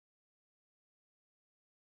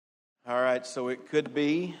All right, so it could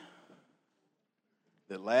be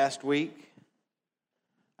that last week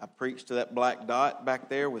I preached to that black dot back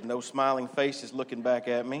there with no smiling faces looking back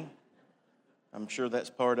at me. I'm sure that's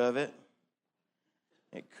part of it.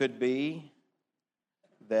 It could be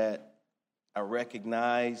that I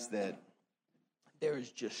recognize that there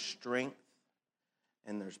is just strength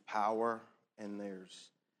and there's power and there's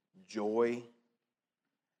joy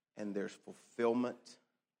and there's fulfillment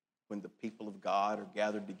when the people of God are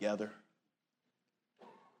gathered together.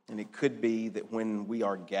 And it could be that when we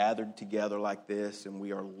are gathered together like this and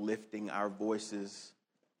we are lifting our voices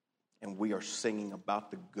and we are singing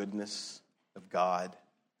about the goodness of God,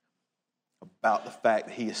 about the fact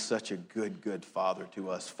that He is such a good, good Father to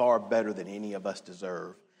us, far better than any of us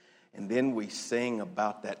deserve. And then we sing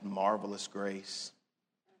about that marvelous grace.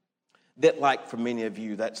 That, like for many of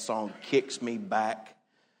you, that song kicks me back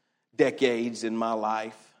decades in my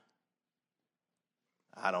life.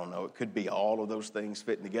 I don't know, it could be all of those things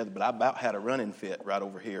fitting together, but I about had a running fit right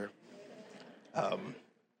over here. About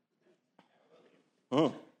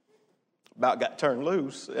got turned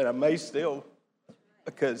loose, and I may still,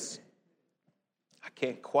 because I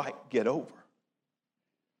can't quite get over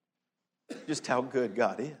just how good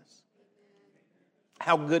God is.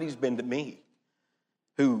 How good He's been to me,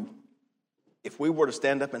 who, if we were to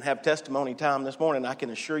stand up and have testimony time this morning, I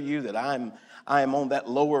can assure you that I am on that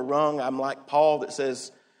lower rung. I'm like Paul that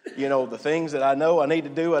says, you know, the things that I know I need to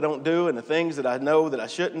do, I don't do, and the things that I know that I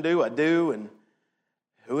shouldn't do, I do. And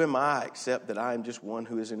who am I except that I am just one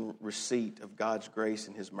who is in receipt of God's grace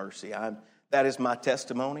and His mercy? That is my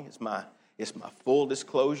testimony. It's my full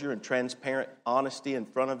disclosure and transparent honesty in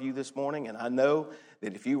front of you this morning. And I know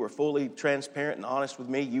that if you were fully transparent and honest with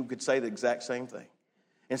me, you could say the exact same thing.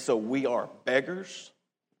 And so we are beggars.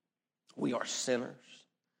 We are sinners.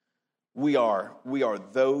 We are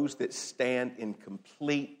those that stand in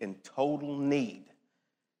complete and total need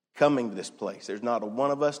coming to this place. There's not a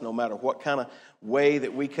one of us, no matter what kind of way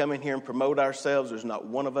that we come in here and promote ourselves, there's not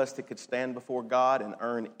one of us that could stand before God and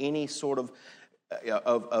earn any sort of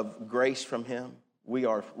grace from Him. We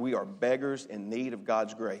are beggars in need of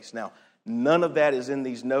God's grace. Now, none of that is in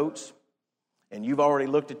these notes. And you've already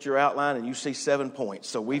looked at your outline and you see 7 points.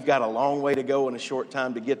 So we've got a long way to go in a short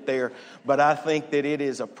time to get there. But I think that it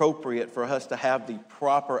is appropriate for us to have the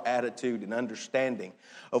proper attitude and understanding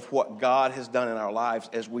of what God has done in our lives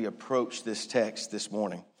as we approach this text this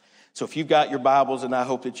morning. So if you've got your Bibles, and I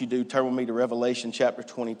hope that you do, turn with me to Revelation chapter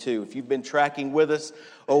 22. If you've been tracking with us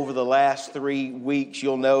over the last 3 weeks,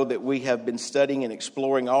 you'll know that we have been studying and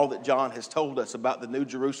exploring all that John has told us about the New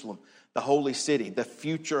Jerusalem, the holy city, the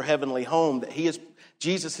future heavenly home that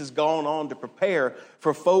Jesus has gone on to prepare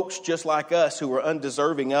for folks just like us who are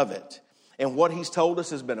undeserving of it. And what He's told us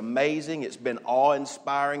has been amazing. It's been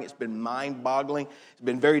awe-inspiring. It's been mind-boggling. It's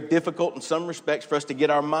been very difficult in some respects for us to get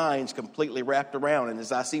our minds completely wrapped around. And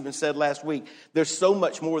as I even said last week, there's so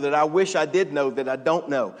much more that I wish I did know that I don't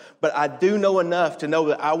know. But I do know enough to know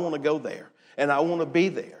that I want to go there. And I want to be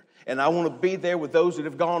there. And I want to be there with those that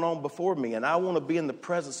have gone on before me. And I want to be in the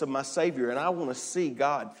presence of my Savior. And I want to see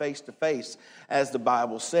God face to face, as the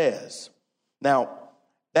Bible says. Now,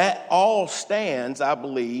 that all stands, I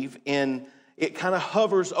believe, it kind of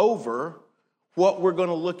hovers over what we're going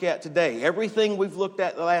to look at today. Everything we've looked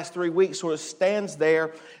at the last 3 weeks sort of stands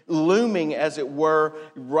there, looming, as it were,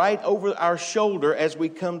 right over our shoulder as we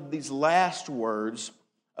come to these last words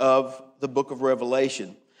of the book of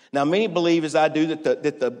Revelation. Now, many believe, as I do,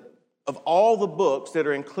 that of all the books that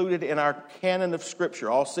are included in our canon of Scripture,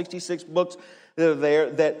 all 66 books that are there,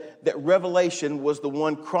 that Revelation was the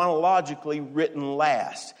one chronologically written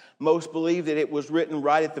last. Most believe that it was written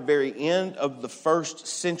right at the very end of the first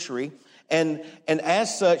century. And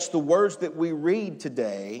as such, the words that we read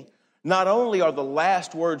today not only are the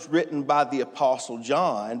last words written by the Apostle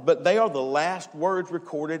John, but they are the last words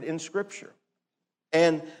recorded in Scripture.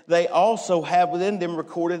 And they also have within them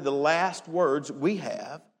recorded the last words we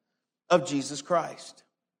have of Jesus Christ.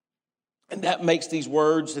 And that makes these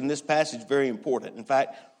words in this passage very important. In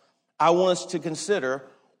fact, I want us to consider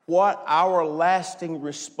what our lasting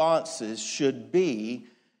responses should be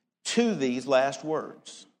to these last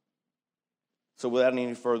words. So without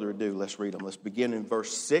any further ado, let's read them. Let's begin in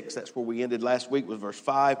verse 6. That's where we ended last week, with verse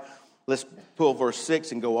 5. Let's pull verse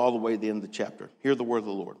 6 and go all the way to the end of the chapter. Hear the word of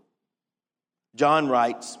the Lord. John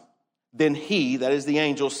writes, "Then he," that is the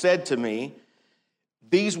angel, "said to me,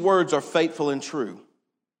 'These words are faithful and true.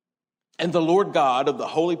 And the Lord God of the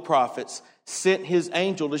holy prophets sent His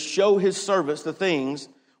angel to show His servants the things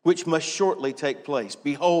which must shortly take place.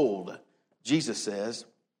 Behold,' Jesus says,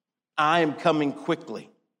 'I am coming quickly.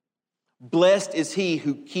 Blessed is he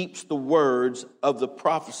who keeps the words of the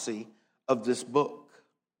prophecy of this book.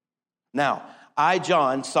 Now, I,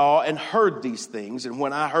 John, saw and heard these things, and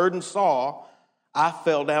when I heard and saw, I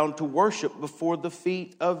fell down to worship before the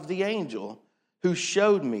feet of the angel who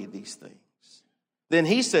showed me these things. Then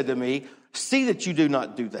he said to me, see that you do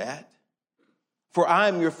not do that. For I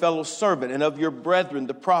am your fellow servant and of your brethren,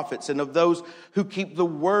 the prophets, and of those who keep the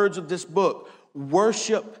words of this book.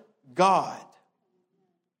 Worship God.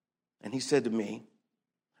 And he said to me,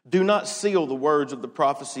 do not seal the words of the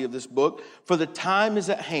prophecy of this book, for the time is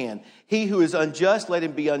at hand. He who is unjust, let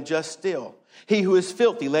him be unjust still. He who is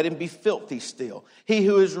filthy, let him be filthy still. He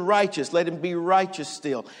who is righteous, let him be righteous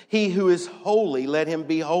still. He who is holy, let him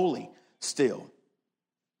be holy still.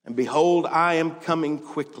 And behold, I am coming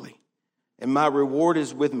quickly, and my reward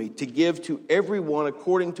is with me, to give to everyone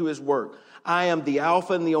according to his work. I am the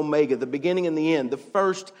Alpha and the Omega, the beginning and the end, the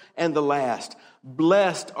first and the last.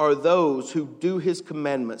 Blessed are those who do his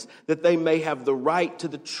commandments, that they may have the right to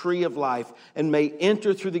the tree of life and may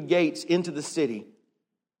enter through the gates into the city.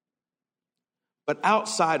 But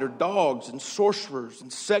outside are dogs and sorcerers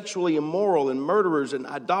and sexually immoral and murderers and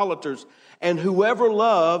idolaters and whoever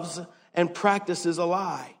loves and practices a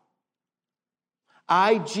lie.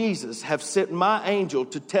 I, Jesus, have sent my angel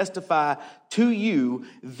to testify to you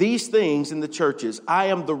these things in the churches. I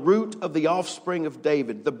am the root of the offspring of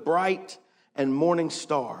David, the bright and morning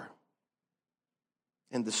star.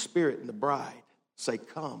 And the Spirit and the bride say,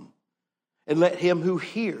 come. And let him who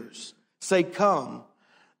hears say, come.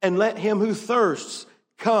 And let him who thirsts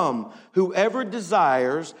come. Whoever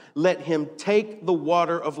desires, let him take the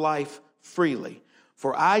water of life freely.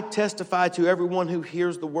 For I testify to everyone who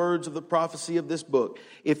hears the words of the prophecy of this book.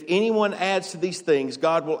 If anyone adds to these things,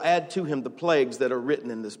 God will add to him the plagues that are written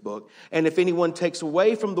in this book. And if anyone takes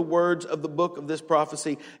away from the words of the book of this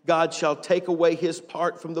prophecy, God shall take away his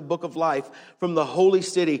part from the book of life, from the holy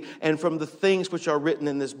city, and from the things which are written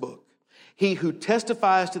in this book. He who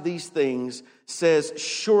testifies to these things says,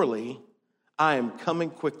 surely I am coming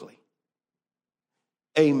quickly.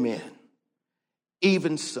 Amen.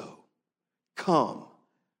 Even so, come,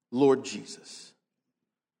 Lord Jesus.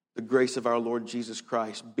 The grace of our Lord Jesus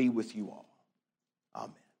Christ be with you all.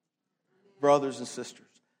 Amen. Brothers and sisters,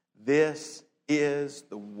 this is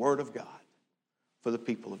the word of God for the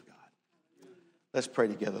people of God. Let's pray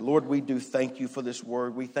together. Lord, we do thank you for this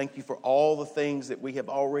word. We thank you for all the things that we have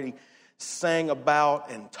already sang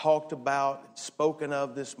about and talked about and spoken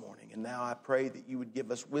of this morning. And now I pray that you would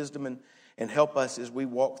give us wisdom and help us as we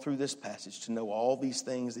walk through this passage to know all these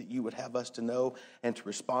things that you would have us to know and to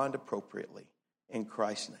respond appropriately. In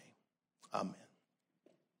Christ's name, amen.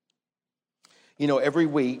 You know, every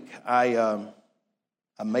week I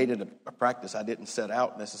made it a practice. I didn't set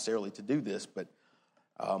out necessarily to do this, but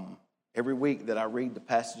every week that I read the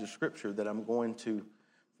passage of Scripture that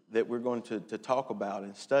we're going to talk about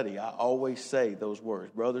and study, I always say those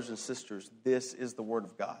words, brothers and sisters, this is the word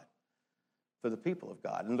of God for the people of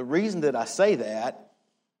God. And the reason that I say that,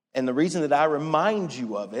 and the reason that I remind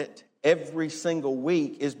you of it every single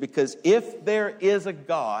week, is because if there is a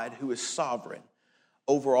God who is sovereign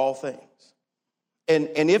over all things, and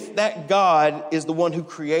if that God is the one who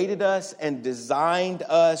created us and designed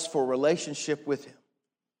us for relationship with him,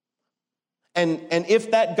 and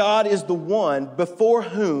if that God is the one before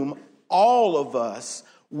whom all of us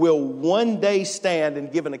will one day stand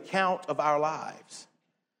and give an account of our lives,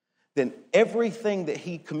 then everything that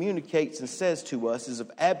he communicates and says to us is of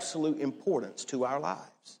absolute importance to our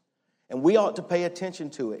lives. And we ought to pay attention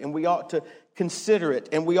to it, and we ought to consider it,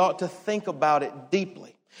 and we ought to think about it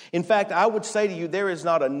deeply. In fact, I would say to you, there is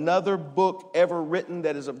not another book ever written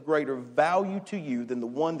that is of greater value to you than the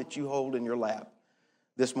one that you hold in your lap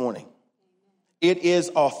this morning. It is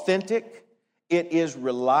authentic, it is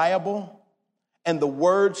reliable, and the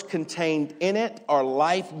words contained in it are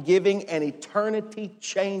life-giving and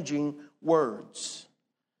eternity-changing words.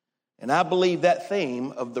 And I believe that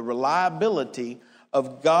theme of the reliability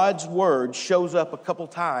of God's word shows up a couple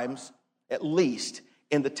times, at least,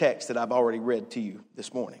 in the text that I've already read to you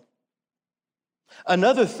this morning.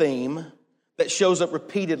 Another theme that shows up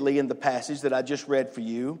repeatedly in the passage that I just read for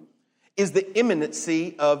you is the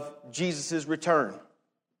imminency of Jesus' return.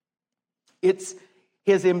 It's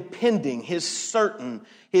his impending, his certain,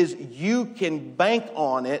 his you can bank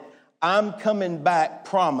on it, I'm coming back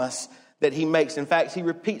promise that he makes. In fact, he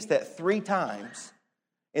repeats that 3 times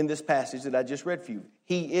in this passage that I just read for you.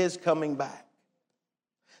 He is coming back.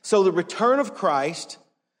 So the return of Christ,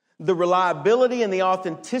 the reliability and the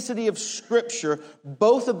authenticity of Scripture,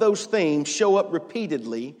 both of those themes show up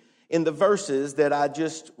repeatedly in the verses that I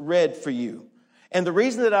just read for you. And the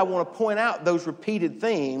reason that I want to point out those repeated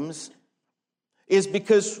themes is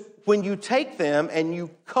because when you take them and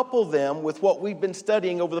you couple them with what we've been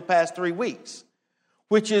studying over the past 3 weeks,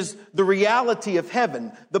 which is the reality of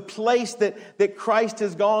heaven, the place that Christ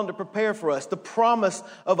has gone to prepare for us, the promise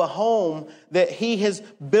of a home that He has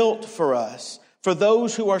built for us, for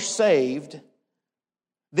those who are saved,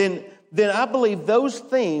 then I believe those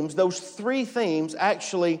themes, those 3 themes,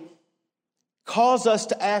 actually cause us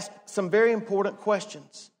to ask some very important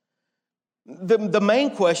questions. The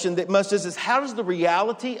main question that must is how does the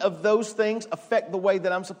reality of those things affect the way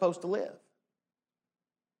that I'm supposed to live?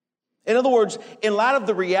 In other words, in light of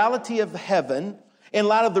the reality of heaven, in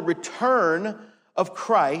light of the return of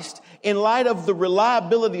Christ, in light of the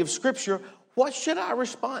reliability of Scripture, what should our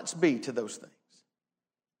response be to those things?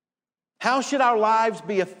 How should our lives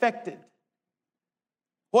be affected?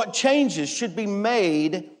 What changes should be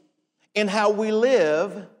made in how we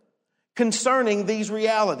live concerning these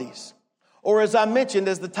realities? Or as I mentioned,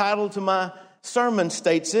 as the title to my sermon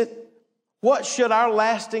states it, what should our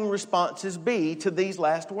lasting responses be to these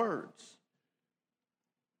last words?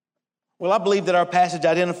 Well, I believe that our passage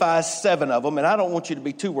identifies 7 of them, and I don't want you to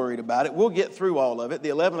be too worried about it. We'll get through all of it. The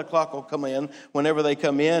 11 o'clock will come in whenever they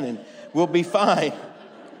come in, and we'll be fine.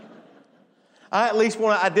 I at least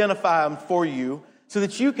want to identify them for you so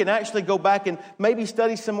that you can actually go back and maybe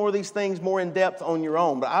study some more of these things more in depth on your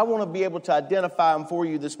own. But I want to be able to identify them for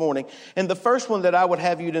you this morning. And the first one that I would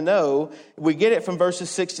have you to know, we get it from verses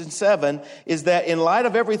 6 and 7, is that in light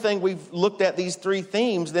of everything we've looked at, these 3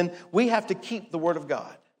 themes, then we have to keep the Word of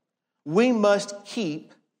God. We must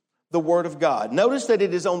keep the Word of God. Notice that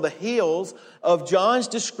it is on the heels of John's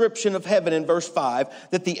description of heaven in verse 5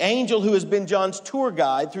 that the angel who has been John's tour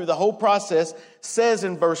guide through the whole process says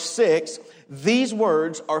in verse 6, these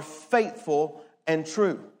words are faithful and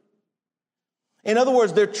true. In other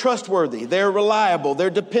words, they're trustworthy, they're reliable, they're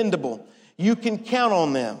dependable. You can count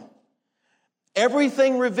on them.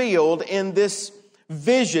 Everything revealed in this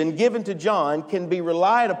vision given to John can be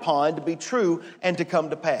relied upon to be true and to come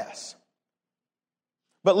to pass.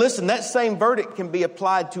 But listen, that same verdict can be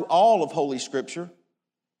applied to all of Holy Scripture.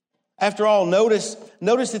 After all, notice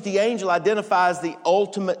that the angel identifies the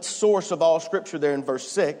ultimate source of all Scripture there in verse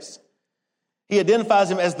 6. He identifies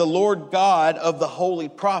him as the Lord God of the holy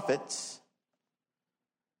prophets.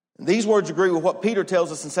 And these words agree with what Peter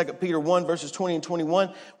tells us in 2 Peter 1, verses 20 and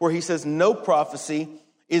 21, where he says, no prophecy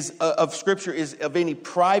of Scripture is of any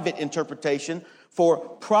private interpretation, for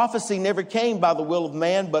prophecy never came by the will of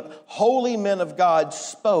man, but holy men of God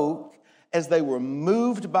spoke as they were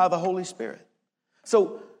moved by the Holy Spirit.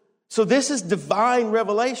 So this is divine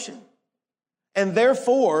revelation, and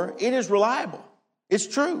therefore it is reliable. It's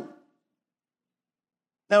true.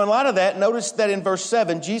 Now, in light of that, notice that in verse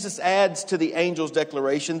 7, Jesus adds to the angel's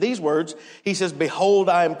declaration these words. He says, behold,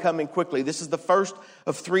 I am coming quickly. This is the first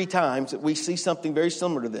of 3 times that we see something very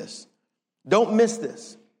similar to this. Don't miss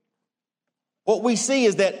this. What we see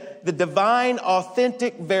is that the divine,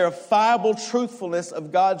 authentic, verifiable truthfulness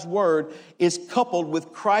of God's word is coupled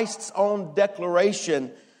with Christ's own declaration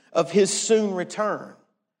of his soon return.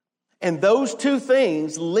 And those 2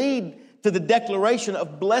 things lead to the declaration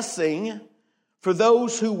of blessing for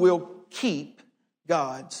those who will keep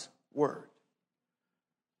God's word.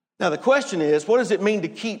 Now, the question is, what does it mean to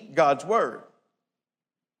keep God's word?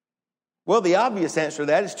 Well, the obvious answer to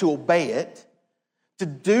that is to obey it, to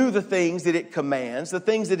do the things that it commands, the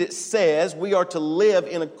things that it says. We are to live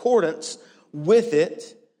in accordance with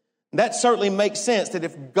it. That certainly makes sense that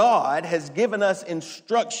if God has given us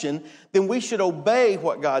instruction, then we should obey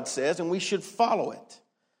what God says and we should follow it.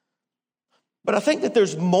 But I think that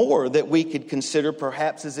there's more that we could consider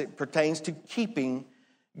perhaps as it pertains to keeping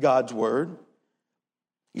God's word.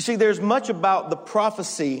 You see, there's much about the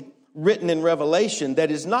prophecy written in Revelation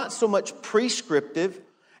that is not so much prescriptive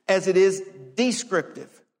as it is descriptive.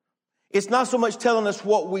 It's not so much telling us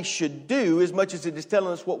what we should do as much as it is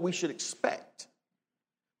telling us what we should expect.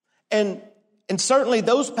 And certainly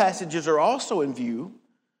those passages are also in view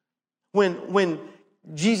when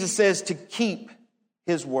Jesus says to keep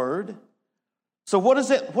his word. So what does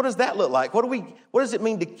that look like? What does it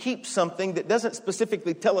mean to keep something that doesn't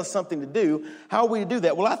specifically tell us something to do? How are we to do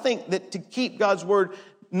that? Well, I think that to keep God's word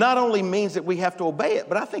not only means that we have to obey it,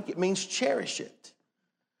 but I think it means cherish it.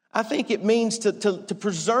 I think it means to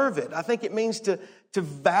preserve it. I think it means to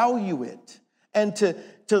value it and to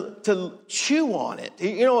chew on it.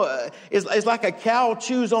 You know, it's like a cow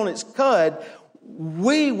chews on its cud.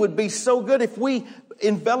 We would be so good if we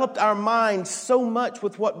enveloped our minds so much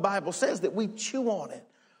with what Bible says that we chew on it.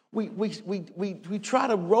 We try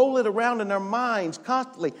to roll it around in our minds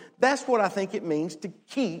constantly. That's what I think it means to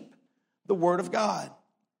keep the Word of God.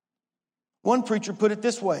 One preacher put it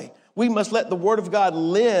this way: We must let the Word of God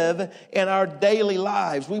live in our daily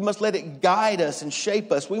lives. We must let it guide us and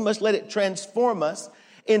shape us. We must let it transform us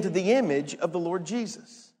into the image of the Lord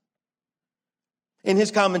Jesus. In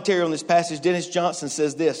his commentary on this passage, Dennis Johnson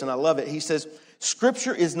says this, and I love it. He says,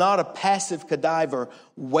 Scripture is not a passive cadaver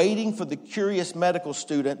waiting for the curious medical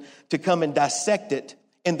student to come and dissect it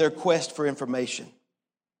in their quest for information.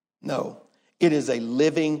 No, it is a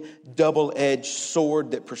living, double-edged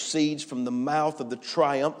sword that proceeds from the mouth of the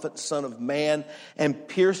triumphant Son of Man and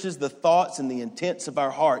pierces the thoughts and the intents of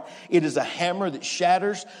our heart. It is a hammer that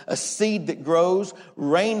shatters, a seed that grows,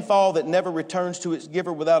 rainfall that never returns to its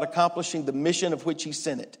giver without accomplishing the mission of which he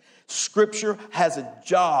sent it. Scripture has a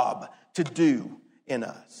job to do in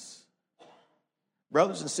us.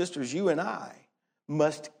 Brothers and sisters, you and I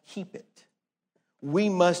must keep it. We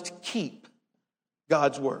must keep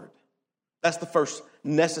God's word. That's the first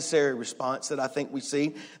necessary response that I think we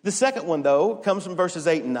see. The second one, though, comes from verses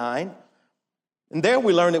 8 and 9. And there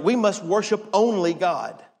we learn that we must worship only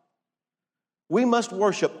God. We must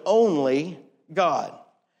worship only God.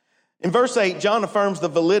 In verse 8, John affirms the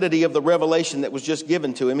validity of the revelation that was just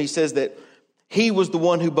given to him. He says that he was the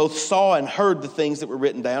one who both saw and heard the things that were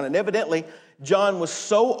written down. And evidently, John was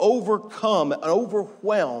so overcome and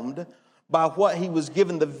overwhelmed by what he was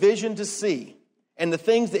given the vision to see and the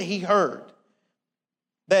things that he heard,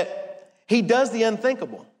 that he does the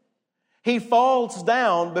unthinkable. He falls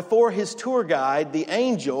down before his tour guide, the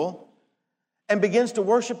angel, and begins to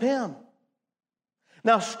worship him.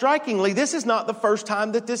 Now, strikingly, this is not the first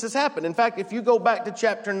time that this has happened. In fact, if you go back to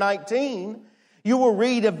chapter 19, you will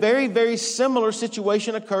read a very, very similar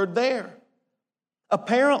situation occurred there.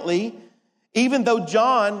 Apparently, even though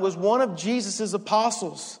John was one of Jesus'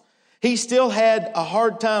 apostles, he still had a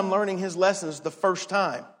hard time learning his lessons the first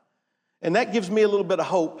time. And that gives me a little bit of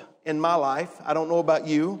hope in my life. I don't know about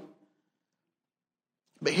you.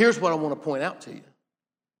 But here's what I want to point out to you.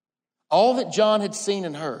 All that John had seen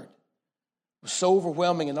and heard was so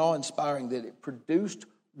overwhelming and awe-inspiring that it produced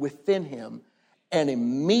within him an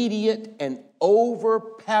immediate and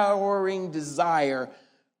overpowering desire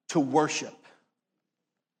to worship.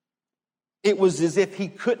 It was as if he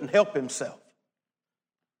couldn't help himself.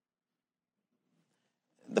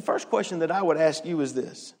 The first question that I would ask you is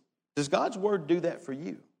this: does God's word do that for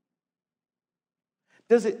you?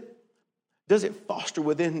 Does it foster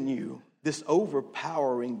within you this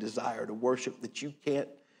overpowering desire to worship that you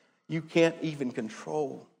can't even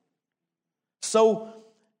control? So,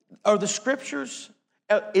 are the scriptures,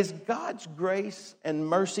 is God's grace and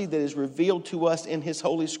mercy that is revealed to us in his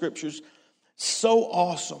holy scriptures so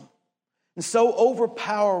awesome and so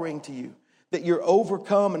overpowering to you that you're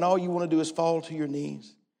overcome and all you want to do is fall to your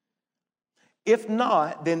knees? If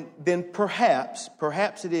not, then perhaps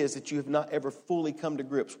it is that you have not ever fully come to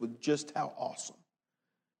grips with just how awesome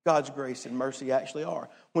God's grace and mercy actually are.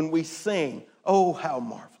 When we sing, oh, how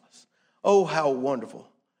marvelous, oh, how wonderful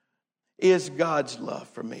is God's love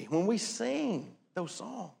for me. When we sing those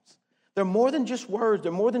songs, they're more than just words,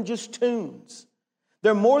 they're more than just tunes.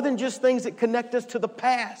 They're more than just things that connect us to the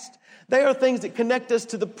past. They are things that connect us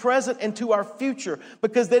to the present and to our future,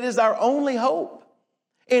 because that is our only hope.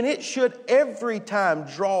 And it should every time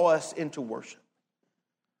draw us into worship.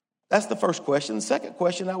 That's the first question. The second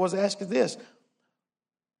question I was asked is this: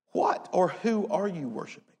 what or who are you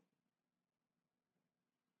worshiping?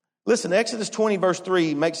 Listen, Exodus 20 verse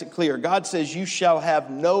 3 makes it clear. God says, you shall have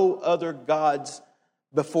no other gods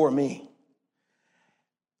before me.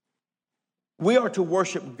 We are to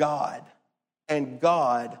worship God and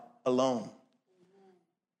God alone.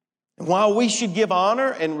 And while we should give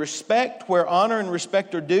honor and respect where honor and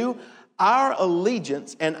respect are due, our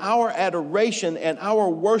allegiance and our adoration and our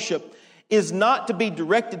worship is not to be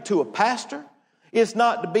directed to a pastor. It's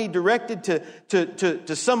not to be directed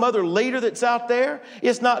to some other leader that's out there.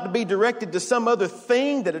 It's not to be directed to some other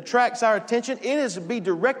thing that attracts our attention. It is to be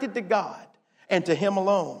directed to God and to him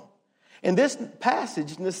alone. And this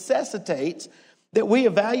passage necessitates that we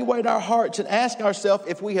evaluate our hearts and ask ourselves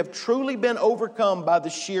if we have truly been overcome by the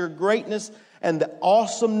sheer greatness and the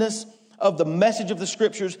awesomeness of the message of the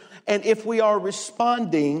scriptures, and if we are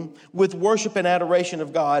responding with worship and adoration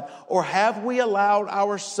of God, or have we allowed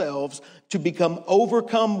ourselves to become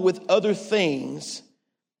overcome with other things,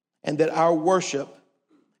 and that our worship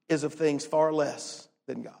is of things far less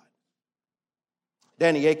than God.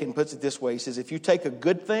 Danny Akin puts it this way. He says, if you take a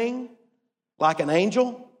good thing, like an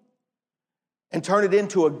angel, and turn it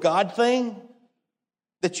into a God thing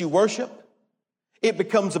that you worship, it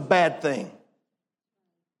becomes a bad thing.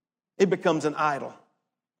 It becomes an idol.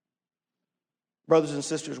 Brothers and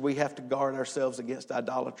sisters, we have to guard ourselves against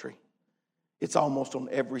idolatry. It's almost on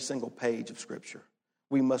every single page of Scripture.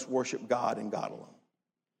 we must worship God and God alone.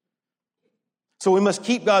 So we must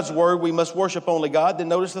keep God's word. We must worship only God. Then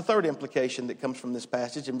notice the third implication that comes from this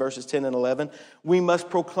passage in verses 10 and 11. We must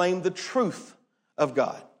proclaim the truth of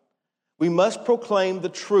God. We must proclaim the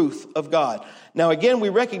truth of God. Now again, we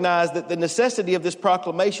recognize that the necessity of this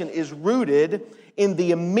proclamation is rooted in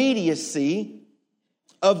the immediacy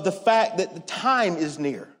of the fact that the time is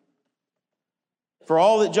near for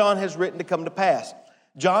all that John has written to come to pass.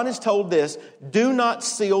 John is told this, do not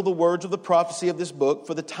seal the words of the prophecy of this book,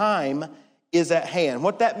 for the time is at hand.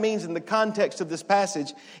 What that means in the context of this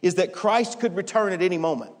passage is that Christ could return at any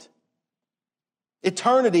moment.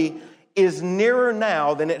 Eternity is nearer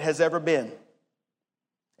now than it has ever been.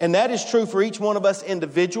 And that is true for each one of us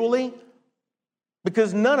individually,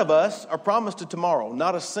 because none of us are promised a tomorrow,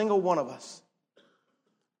 not a single one of us.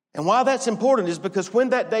 And why that's important is because when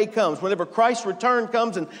that day comes, whenever Christ's return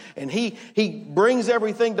comes and he brings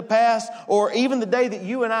everything to pass, or even the day that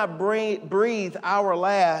you and I breathe our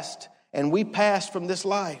last and we pass from this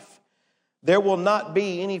life, there will not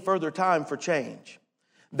be any further time for change.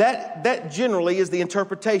 That generally is the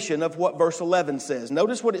interpretation of what verse 11 says.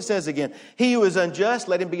 Notice what it says again. He who is unjust,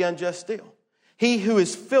 let him be unjust still. He who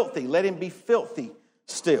is filthy, let him be filthy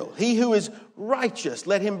still. He who is righteous,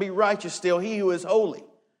 let him be righteous still. He who is holy,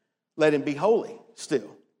 let him be holy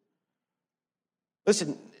still.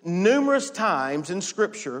 Listen, numerous times in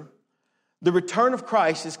Scripture, the return of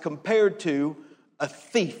Christ is compared to a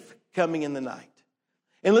thief coming in the night.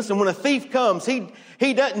 And listen, when a thief comes, he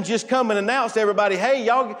doesn't just come and announce to everybody, hey,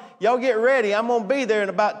 y'all get ready. I'm going to be there in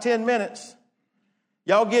about 10 minutes.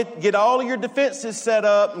 Y'all get all of your defenses set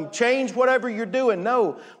up and change whatever you're doing.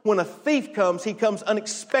 No, when a thief comes, he comes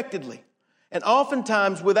unexpectedly. And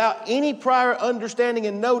oftentimes without any prior understanding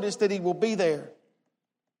and notice that he will be there.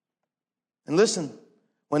 And listen,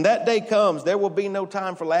 when that day comes, there will be no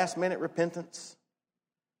time for last minute repentance,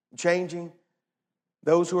 changing.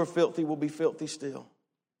 Those who are filthy will be filthy still.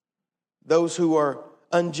 Those who are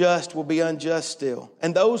unjust will be unjust still.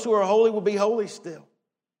 And those who are holy will be holy still.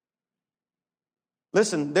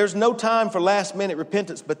 Listen, there's no time for last minute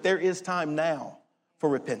repentance, but there is time now for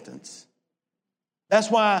repentance. That's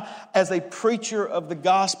why, as a preacher of the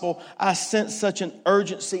gospel, I sense such an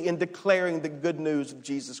urgency in declaring the good news of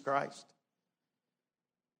Jesus Christ.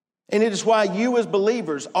 And it is why you as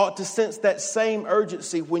believers ought to sense that same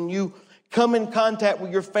urgency when you come in contact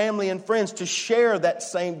with your family and friends to share that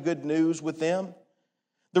same good news with them.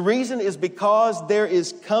 The reason is because there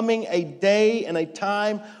is coming a day and a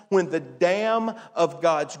time when the dam of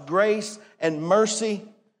God's grace and mercy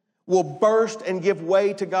will burst and give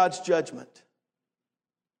way to God's judgment.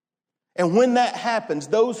 And when that happens,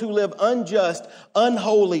 those who live unjust,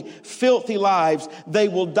 unholy, filthy lives, they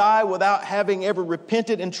will die without having ever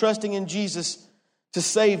repented and trusting in Jesus to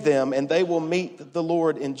save them, and they will meet the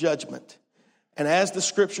Lord in judgment. And as the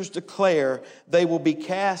scriptures declare, they will be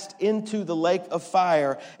cast into the lake of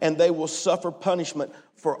fire, and they will suffer punishment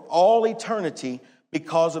for all eternity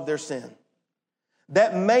because of their sin.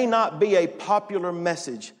 That may not be a popular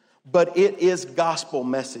message, but it is gospel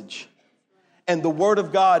message. And the word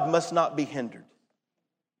of God must not be hindered.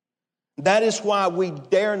 That is why we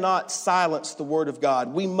dare not silence the word of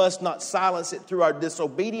God. We must not silence it through our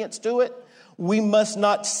disobedience to it. We must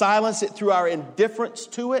not silence it through our indifference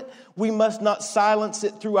to it. We must not silence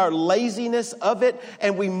it through our laziness of it.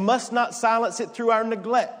 And we must not silence it through our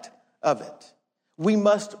neglect of it. We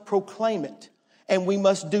must proclaim it. And we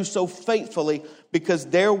must do so faithfully, because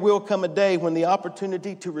there will come a day when the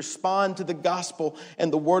opportunity to respond to the gospel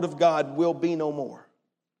and the word of God will be no more.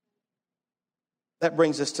 That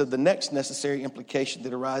brings us to the next necessary implication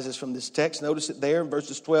that arises from this text. Notice it there in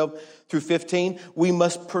verses 12 through 15. We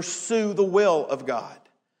must pursue the will of God.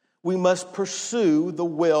 We must pursue the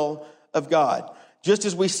will of God. Just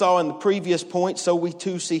as we saw in the previous point, so we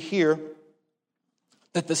too see here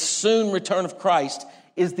that the soon return of Christ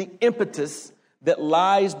is the impetus that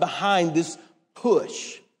lies behind this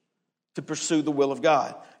push to pursue the will of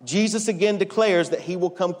God. Jesus again declares that he will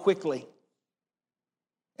come quickly.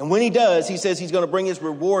 And when he does, he says he's going to bring his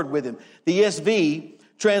reward with him. The ESV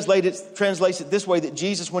translates it this way, that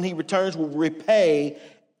Jesus, when he returns, will repay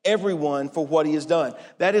everyone for what he has done.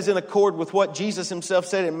 That is in accord with what Jesus himself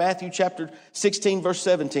said in Matthew chapter 16, verse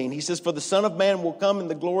 17. He says, for the Son of Man will come in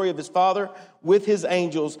the glory of his Father with his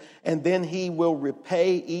angels, and then he will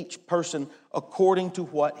repay each person according to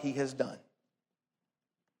what he has done.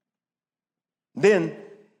 Then,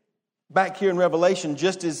 back here in Revelation,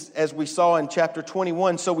 just as we saw in chapter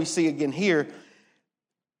 21, so we see again here,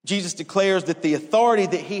 Jesus declares that the authority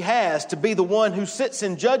that he has to be the one who sits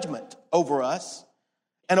in judgment over us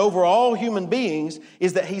and over all human beings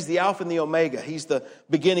is that he's the Alpha and the Omega. He's the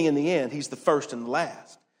beginning and the end. He's the first and the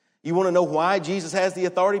last. You want to know why Jesus has the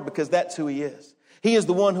authority? Because that's who he is. He is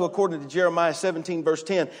the one who, according to Jeremiah 17, verse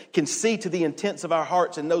 10, can see to the intents of our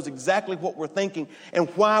hearts and knows exactly what we're thinking and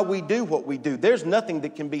why we do what we do. There's nothing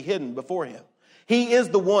that can be hidden before him. He is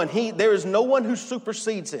the one. There is no one who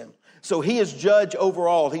supersedes him. So he is judge over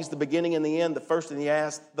all. He's the beginning and the end, the first and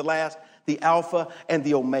the last, the Alpha and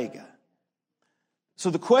the Omega. So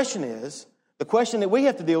the question that we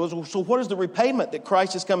have to deal with is, so what is the repayment that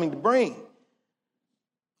Christ is coming to bring?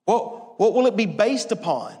 What will it be based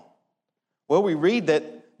upon? Well, we read that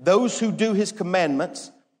those who do his commandments,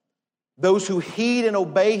 those who heed and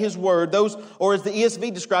obey his word, those, or as the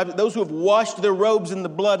ESV describes it, those who have washed their robes in the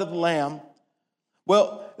blood of the Lamb,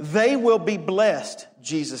 well, they will be blessed,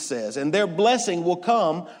 Jesus says, and their blessing will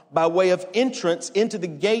come by way of entrance into the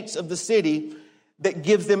gates of the city that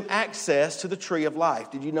gives them access to the tree of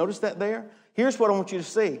life. Did you notice that there? Here's what I want you to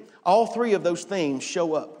see. All three of those themes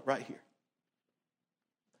show up right here.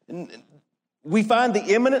 And we find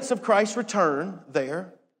the imminence of Christ's return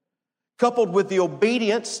there, coupled with the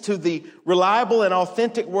obedience to the reliable and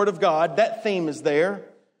authentic Word of God. That theme is there.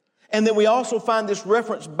 And then we also find this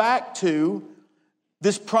reference back to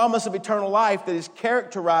this promise of eternal life that is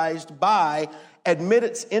characterized by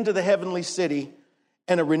admittance into the heavenly city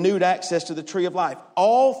and a renewed access to the tree of life.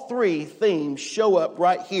 All three themes show up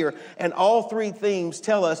right here, and all three themes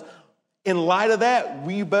tell us, in light of that,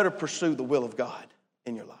 you better pursue the will of God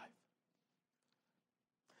in your life.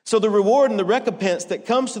 So the reward and the recompense that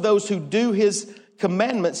comes to those who do his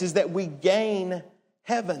commandments is that we gain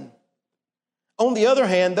heaven. On the other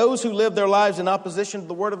hand, those who live their lives in opposition to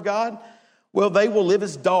the word of God, well, they will live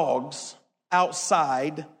as dogs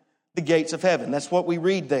outside the gates of heaven. That's what we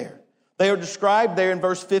read there. They are described there in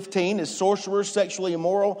verse 15 as sorcerers, sexually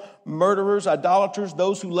immoral, murderers, idolaters,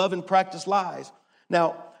 those who love and practice lies.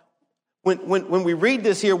 Now, when we read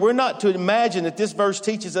this here, we're not to imagine that this verse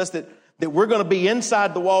teaches us that we're going to be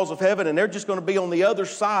inside the walls of heaven and they're just going to be on the other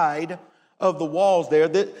side of the walls there.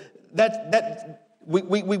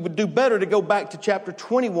 We would do better to go back to chapter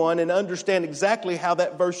 21 and understand exactly how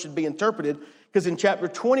that verse should be interpreted. Because in chapter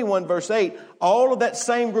 21, verse 8, all of that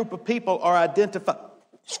same group of people are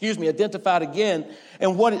identified again.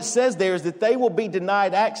 And what it says there is that they will be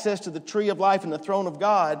denied access to the tree of life and the throne of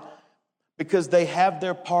God because they have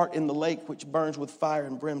their part in the lake which burns with fire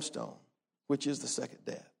and brimstone, which is the second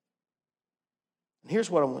death. And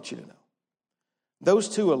here's what I want you to know. Those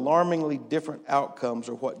two alarmingly different outcomes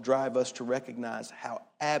are what drive us to recognize how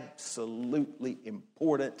absolutely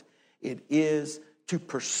important it is to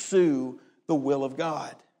pursue the will of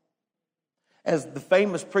God. As the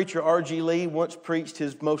famous preacher R.G. Lee once preached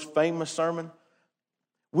his most famous sermon,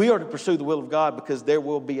 we are to pursue the will of God because there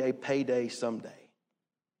will be a payday someday.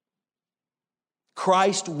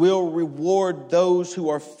 Christ will reward those who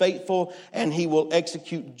are faithful, and he will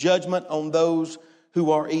execute judgment on those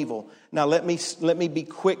who are evil. Now, let me be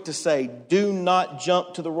quick to say, do not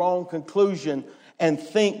jump to the wrong conclusion and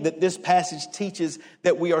think that this passage teaches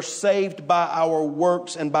that we are saved by our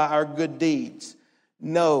works and by our good deeds.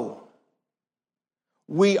 No.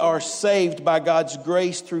 We are saved by God's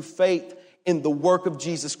grace through faith in the work of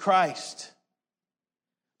Jesus Christ,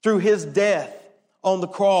 through his death on the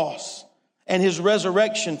cross and his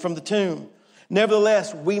resurrection from the tomb.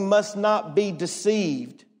 Nevertheless, we must not be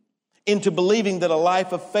deceived into believing that a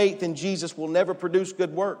life of faith in Jesus will never produce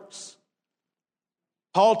good works.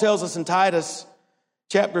 Paul tells us in Titus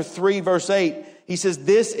chapter 3, verse 8, he says,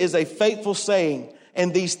 "This is a faithful saying,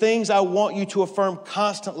 and these things I want you to affirm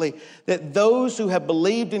constantly, that those who have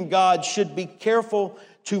believed in God should be careful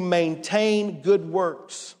to maintain good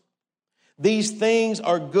works. These things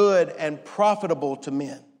are good and profitable to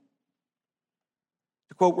men."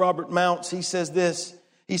 To quote Robert Mounts, he says this,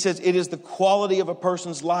 he says, "It is the quality of a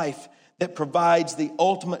person's life that provides the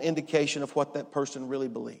ultimate indication of what that person really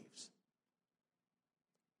believes."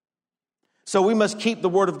 So we must keep the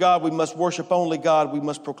word of God. We must worship only God. We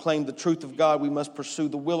must proclaim the truth of God. We must pursue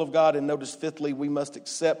the will of God. And notice, fifthly, we must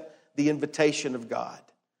accept the invitation of God.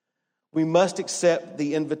 We must accept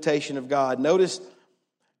the invitation of God. Notice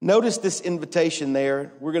this invitation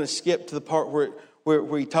there. We're going to skip to the part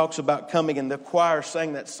where he talks about coming, and the choir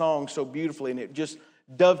sang that song so beautifully, and it just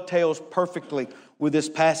dovetails perfectly with this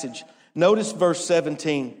passage. Notice verse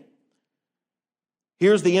 17.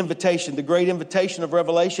 Here's the invitation, the great invitation of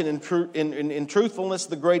revelation, in truthfulness,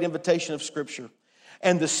 the great invitation of Scripture.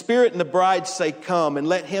 "And the Spirit and the bride say, 'Come,' and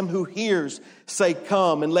let him who hears say,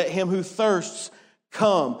 'Come,' and let him who thirsts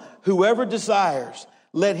come. Whoever desires,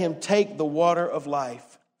 let him take the water of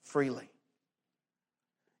life freely."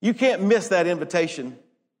 You can't miss that invitation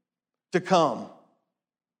to come.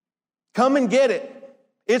 Come and get it.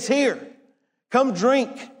 It's here. Come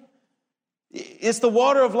drink. It's the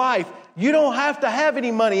water of life. You don't have to have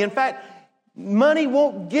any money. In fact, money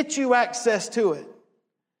won't get you access to it.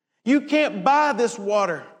 You can't buy this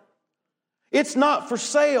water. It's not for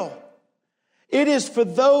sale. It is for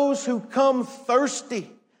those who come thirsty.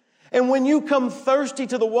 And when you come thirsty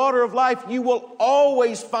to the water of life, you will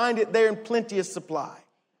always find it there in plenteous supply.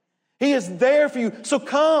 He is there for you. So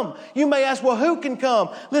come. You may ask, well, who can come?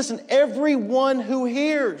 Listen, everyone who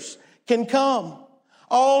hears can come.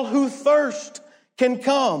 All who thirst can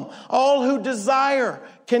come. All who desire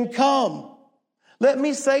can come. Let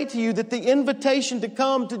me say to you that the invitation to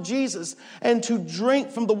come to Jesus and to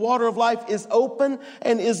drink from the water of life is open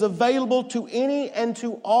and is available to any and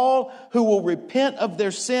to all who will repent of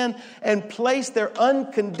their sin and place their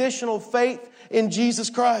unconditional faith in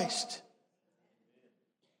Jesus Christ.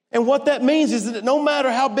 And what that means is that no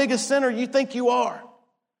matter how big a sinner you think you are,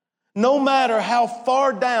 no matter how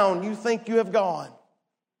far down you think you have gone,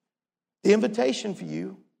 the invitation for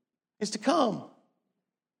you is to come.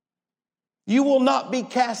 You will not be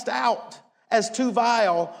cast out as too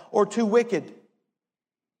vile or too wicked.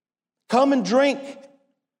 Come and drink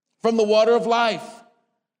from the water of life.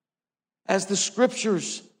 As the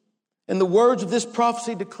scriptures and the words of this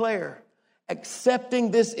prophecy declare,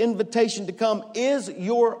 accepting this invitation to come is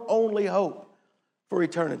your only hope for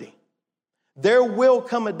eternity. There will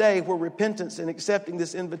come a day where repentance and accepting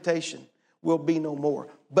this invitation will be no more.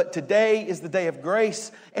 But today is the day of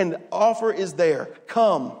grace, and the offer is there.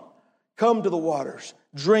 Come to the waters,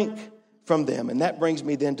 drink from them. And that brings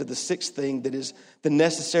me then to the sixth thing that is the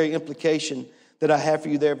necessary implication that I have for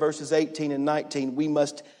you there, verses 18 and 19. We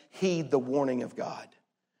must heed the warning of God.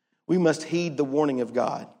 We must heed the warning of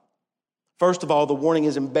God. First of all, the warning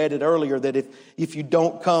is embedded earlier that if you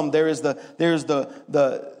don't come, there's the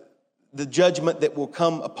judgment that will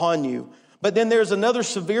come upon you. But then there's another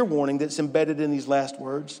severe warning that's embedded in these last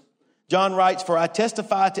words. John writes, "For I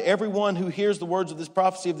testify to everyone who hears the words of this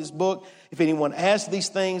prophecy of this book, if anyone adds these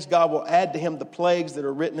things, God will add to him the plagues that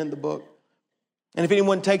are written in the book. And if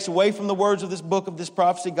anyone takes away from the words of this book of this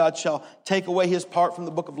prophecy, God shall take away his part from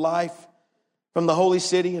the book of life, from the holy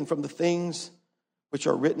city, and from the things which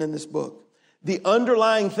are written in this book." The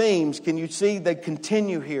underlying themes, can you see, they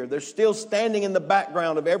continue here. They're still standing in the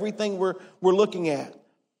background of everything we're looking at.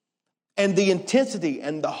 And the intensity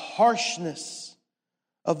and the harshness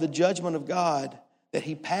of the judgment of God that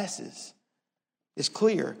he passes is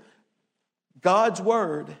clear. God's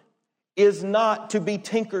word is not to be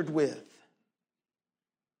tinkered with.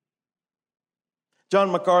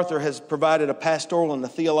 John MacArthur has provided a pastoral and a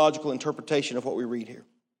theological interpretation of what we read here.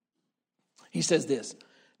 He says this: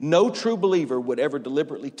 no true believer would ever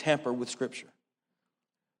deliberately tamper with Scripture.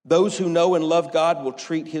 Those who know and love God will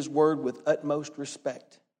treat his word with utmost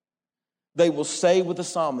respect. They will say with the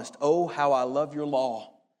psalmist, "Oh, how I love your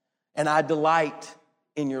law, and I delight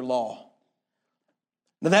in your law."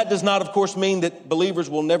 Now, that does not, of course, mean that believers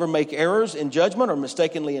will never make errors in judgment or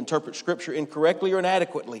mistakenly interpret Scripture incorrectly or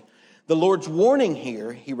inadequately. The Lord's warning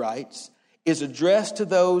here, he writes, is addressed to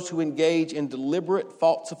those who engage in deliberate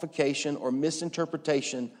falsification or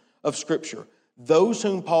misinterpretation of Scripture, those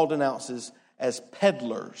whom Paul denounces as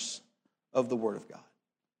peddlers of the Word of God.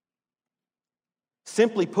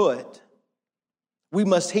 Simply put, we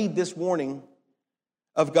must heed this warning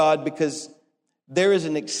of God because there is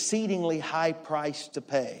an exceedingly high price to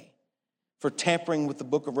pay for tampering with the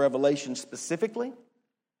book of Revelation specifically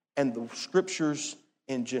and the Scriptures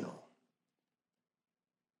in general.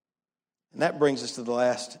 And that brings us to the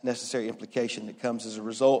last necessary implication that comes as a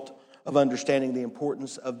result of understanding the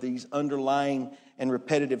importance of these underlying and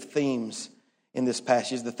repetitive themes in this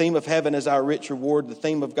passage. The theme of heaven as our rich reward, the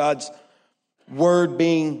theme of God's word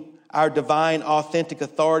being our divine, authentic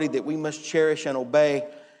authority that we must cherish and obey,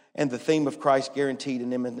 and the theme of Christ's guaranteed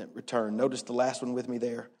and imminent return. Notice the last one with me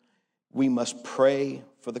there. We must pray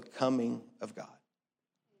for the coming of God.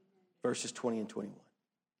 Verses 20 and 21.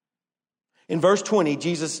 In verse 20,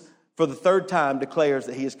 Jesus, for the third time, declares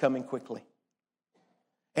that he is coming quickly.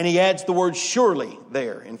 And he adds the word surely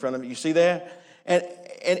there in front of you. You see that?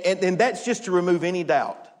 And that's just to remove any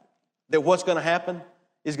doubt that what's going to happen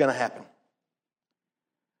is going to happen.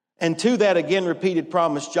 And to that again repeated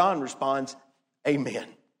promise, John responds, amen.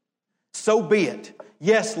 So be it.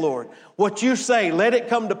 Yes, Lord. What you say, let it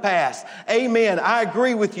come to pass. Amen. I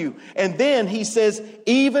agree with you. And then he says,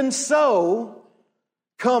 even so,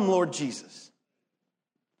 come, Lord Jesus.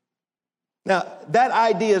 Now, that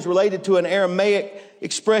idea is related to an Aramaic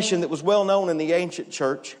expression that was well known in the ancient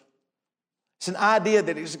church. It's an idea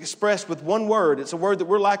that is expressed with one word. It's a word that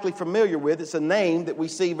we're likely familiar with. It's a name that we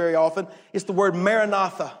see very often. It's the word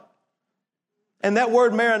Maranatha. And that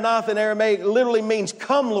word Maranatha in Aramaic literally means,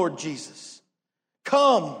 come, Lord Jesus.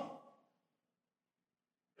 Come.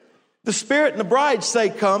 The Spirit and the bride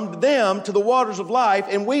say, come to them, to the waters of life.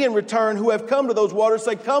 And we in return, who have come to those waters,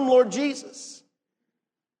 say, come, Lord Jesus.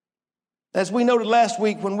 As we noted last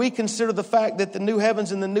week, when we consider the fact that the new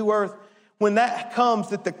heavens and the new earth, when that comes,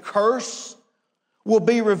 that the curse will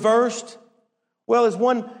be reversed. Well, as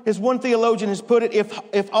one theologian has put it,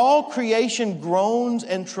 if all creation groans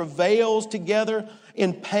and travails together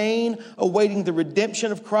in pain, awaiting the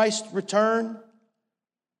redemption of Christ's return,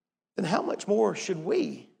 then how much more should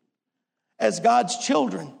we, as God's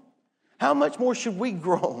children, how much more should we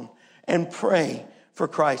groan and pray for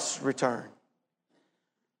Christ's return?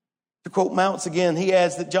 To quote Mounce again, he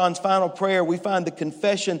adds that John's final prayer, we find the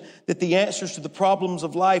confession that the answers to the problems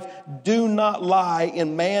of life do not lie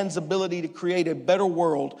in man's ability to create a better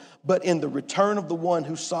world, but in the return of the one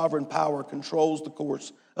whose sovereign power controls the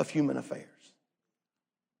course of human affairs.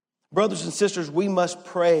 Brothers and sisters, we must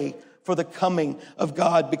pray for the coming of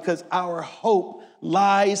God because our hope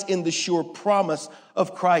lies in the sure promise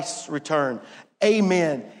of Christ's return.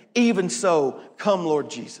 Amen. Even so, come, Lord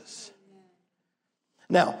Jesus.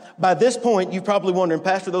 Now, by this point, you're probably wondering,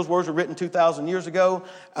 Pastor, those words were written 2,000 years ago.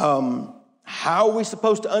 How are we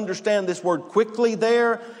supposed to understand this word quickly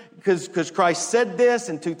there? Because Christ said this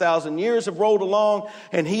and 2,000 years have rolled along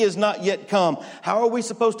and he has not yet come. How are we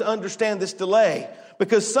supposed to understand this delay?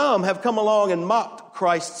 Because some have come along and mocked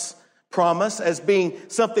Christ's promise as being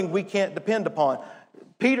something we can't depend upon.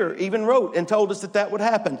 Peter even wrote and told us that would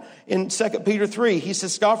happen. In 2 Peter 3, he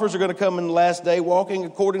says, scoffers are going to come in the last day, walking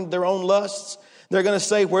according to their own lusts. They're going to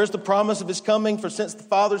say, where's the promise of his coming? For since the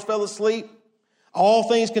fathers fell asleep, all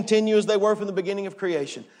things continue as they were from the beginning of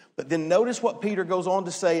creation. But then notice what Peter goes on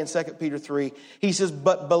to say in 2 Peter 3. He says,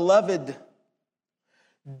 but beloved,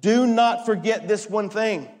 do not forget this one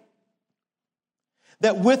thing,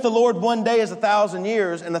 that with the Lord 1 day is 1,000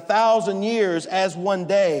 years, and 1,000 years as 1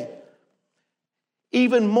 day.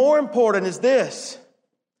 Even more important is this: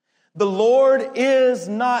 the Lord is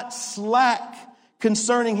not slack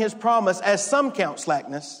concerning his promise, as some count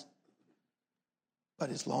slackness,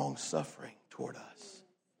 but is long-suffering toward us,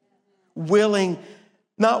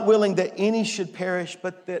 not willing that any should perish,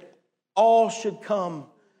 but that all should come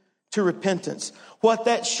to repentance. What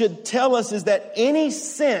that should tell us is that any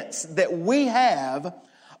sense that we have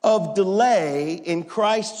of delay in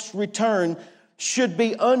Christ's return should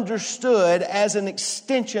be understood as an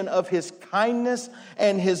extension of his kindness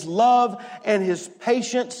and his love and his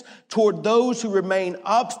patience toward those who remain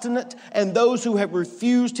obstinate and those who have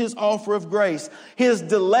refused his offer of grace. His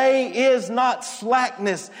delay is not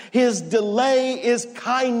slackness. His delay is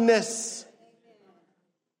kindness.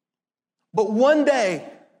 But one day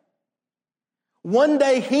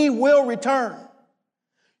he will return.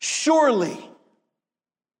 Surely.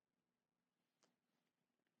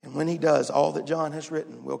 And when he does, all that John has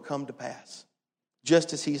written will come to pass,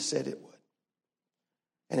 just as he said it would.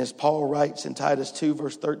 And as Paul writes in Titus 2,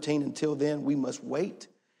 verse 13, until then, we must wait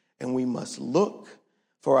and we must look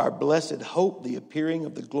for our blessed hope, the appearing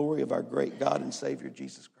of the glory of our great God and Savior,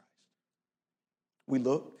 Jesus Christ. We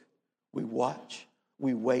look, we watch,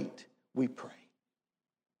 we wait, we pray.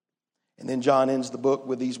 And then John ends the book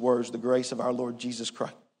with these words, the grace of our Lord Jesus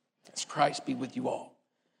Christ. As Christ be with you all.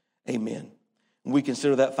 Amen. And we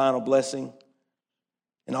consider that final blessing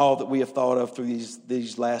and all that we have thought of through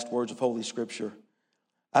these last words of Holy Scripture.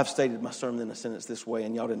 I've stated my sermon in a sentence this way,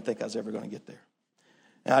 and y'all didn't think I was ever going to get there.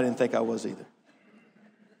 And I didn't think I was either.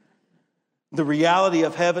 The reality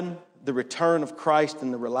of heaven, the return of Christ,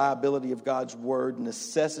 and the reliability of God's word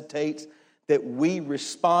necessitates that we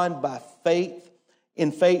respond by faith,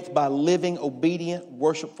 in faith by living obedient,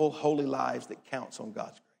 worshipful, holy lives that counts on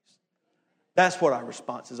God's grace. That's what our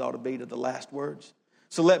responses ought to be to the last words.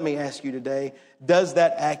 So let me ask you today, does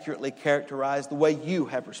that accurately characterize the way you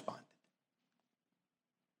have responded?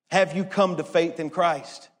 Have you come to faith in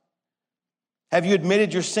Christ? Have you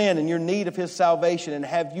admitted your sin and your need of his salvation? And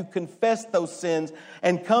have you confessed those sins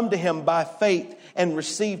and come to him by faith and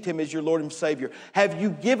received him as your Lord and Savior? Have you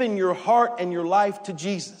given your heart and your life to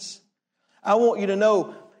Jesus? I want you to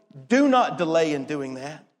know, do not delay in doing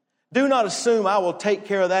that. Do not assume I will take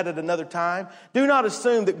care of that at another time. Do not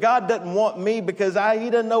assume that God doesn't want me because he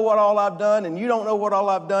doesn't know what all I've done and you don't know what all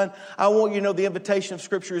I've done. I want you to know the invitation of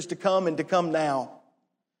Scripture is to come and to come now.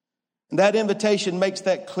 And that invitation makes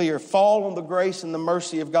that clear. Fall on the grace and the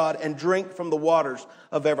mercy of God and drink from the waters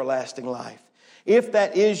of everlasting life. If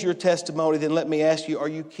that is your testimony, then let me ask you, are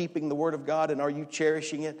you keeping the Word of God and are you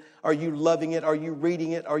cherishing it? Are you loving it? Are you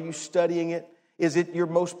reading it? Are you studying it? Is it your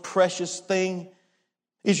most precious thing?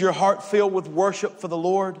 Is your heart filled with worship for the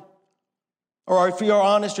Lord? Or if you're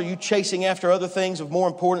honest, are you chasing after other things of more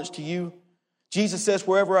importance to you? Jesus says,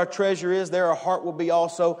 wherever our treasure is, there our heart will be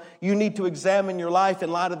also. You need to examine your life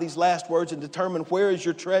in light of these last words and determine where is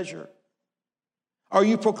your treasure. Are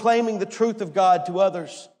you proclaiming the truth of God to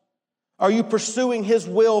others? Are you pursuing His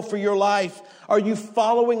will for your life? Are you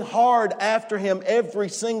following hard after Him every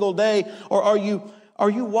single day? Or are you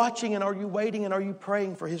watching and are you waiting and are you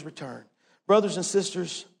praying for His return? Brothers and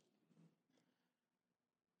sisters,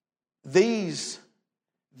 these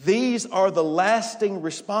are the lasting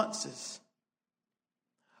responses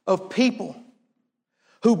of people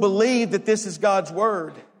who believe that this is God's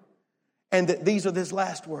Word and that these are His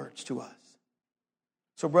last words to us.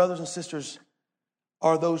 So brothers and sisters,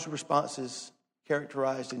 are those responses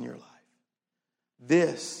characterized in your life?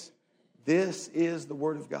 This is the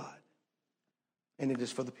Word of God, and it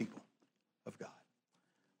is for the people of God.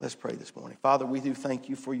 Let's pray this morning. Father, we do thank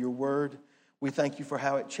You for Your Word. We thank You for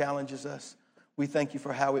how it challenges us. We thank You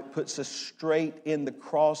for how it puts us straight in the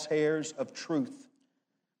crosshairs of truth.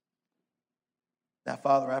 Now,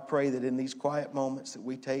 Father, I pray that in these quiet moments that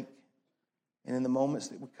we take and in the moments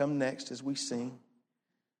that would come next as we sing,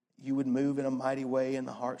 You would move in a mighty way in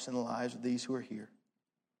the hearts and the lives of these who are here.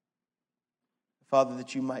 Father,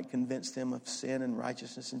 that You might convince them of sin and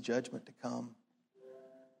righteousness and judgment to come.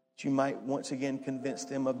 That You might once again convince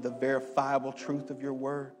them of the verifiable truth of Your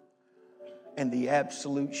Word and the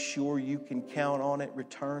absolute sure you can count on it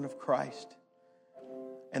return of Christ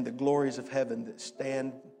and the glories of heaven that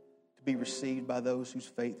stand to be received by those whose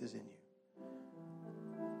faith is in You.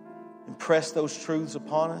 Impress those truths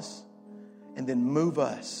upon us. And then move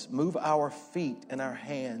our feet and our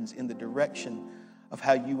hands in the direction of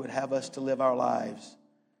how You would have us to live our lives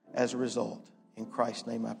as a result. In Christ's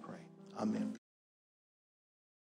name I pray. Amen.